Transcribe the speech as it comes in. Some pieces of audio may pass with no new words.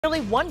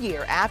Nearly 1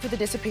 year after the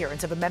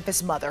disappearance of a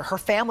Memphis mother, her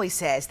family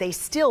says they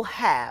still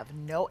have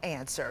no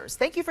answers.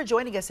 Thank you for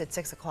joining us at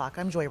 6 o'clock.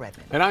 I'm Joy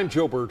Redmond. And I'm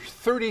Joe Birch.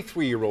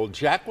 33-year-old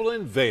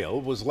Jacqulin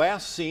Vail was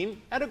last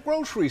seen at a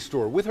grocery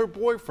store with her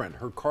boyfriend.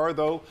 Her car,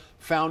 though,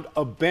 found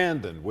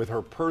abandoned with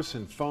her purse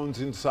and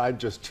phones inside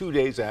just 2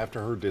 days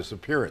after her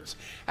disappearance.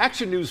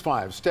 Action News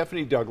 5's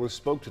Stephanie Douglas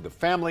spoke to the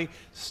family,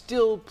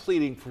 still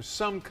pleading for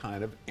some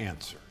kind of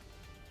answer.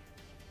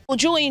 Well,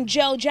 Joy and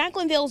Joe,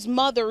 Jacqulin Vail's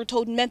mother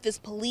told Memphis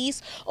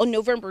police on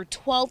November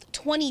 12,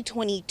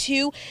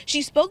 2022,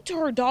 she spoke to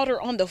her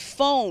daughter on the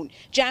phone.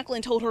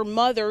 Jacqulin told her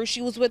mother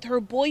she was with her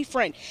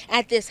boyfriend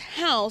at this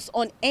house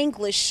on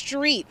English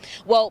Street.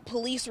 Well,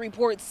 police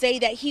reports say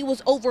that he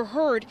was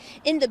overheard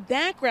in the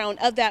background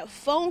of that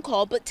phone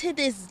call, but to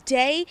this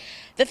day,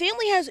 the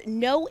family has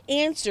no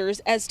answers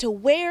as to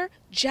where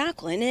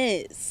Jacqulin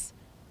is.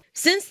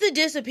 Since the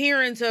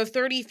disappearance of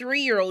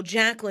 33-year-old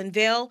Jacqulin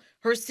Vail,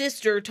 her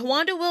sister,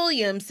 Towanda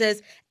Williams,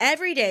 says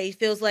every day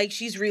feels like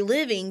she's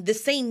reliving the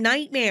same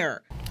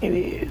nightmare. It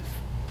is.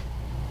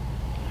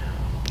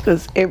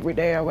 Because every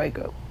day I wake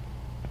up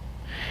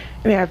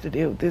and I have to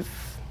deal with this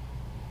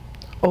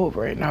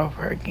over and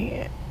over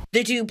again.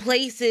 The two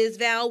places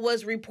Val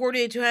was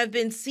reported to have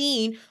been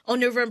seen on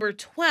November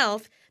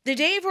 12th, the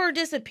day of her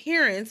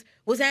disappearance,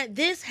 was at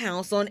this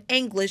house on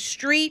English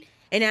Street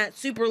and at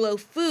Super Low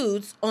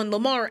Foods on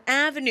Lamar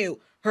Avenue.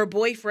 Her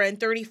boyfriend,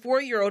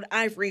 34-year-old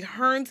Ivory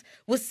Hearns,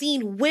 was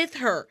seen with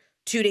her.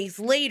 2 days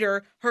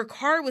later, her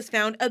car was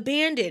found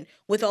abandoned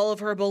with all of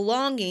her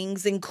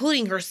belongings,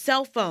 including her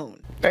cell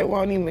phone. They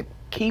won't even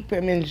keep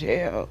him in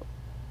jail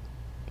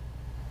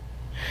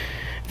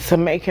to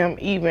make him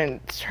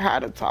even try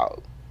to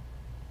talk.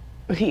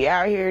 He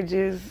out here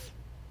just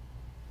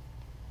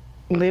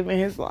living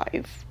his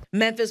life.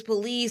 Memphis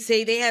police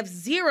say they have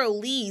zero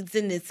leads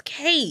in this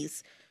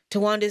case.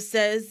 Towanda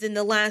says in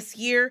the last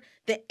year,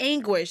 the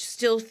anguish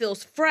still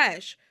feels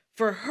fresh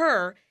for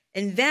her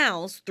and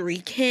Val's 3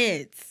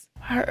 kids.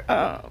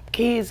 Her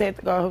kids had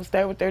to go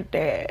stay with their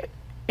dad,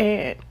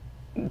 and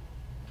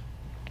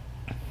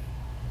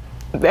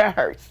that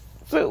hurts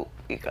too,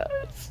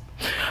 because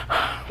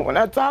when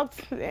I talk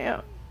to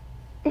them,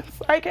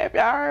 it's like, have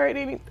y'all heard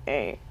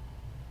anything?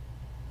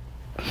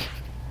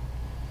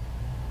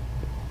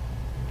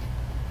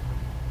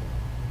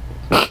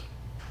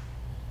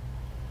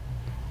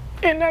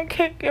 And I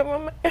can't give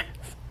them an answer.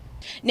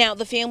 Now,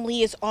 the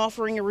family is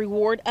offering a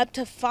reward up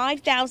to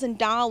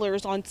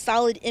 $5,000 on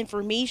solid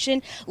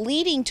information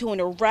leading to an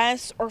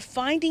arrest or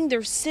finding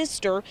their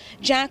sister,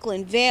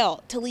 Jacqulin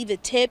Vail. To leave a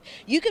tip,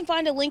 you can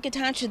find a link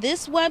attached to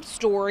this web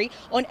story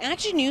on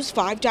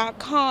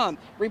actionnews5.com.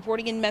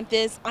 Reporting in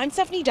Memphis, I'm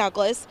Stephanie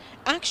Douglas,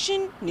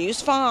 Action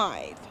News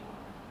 5.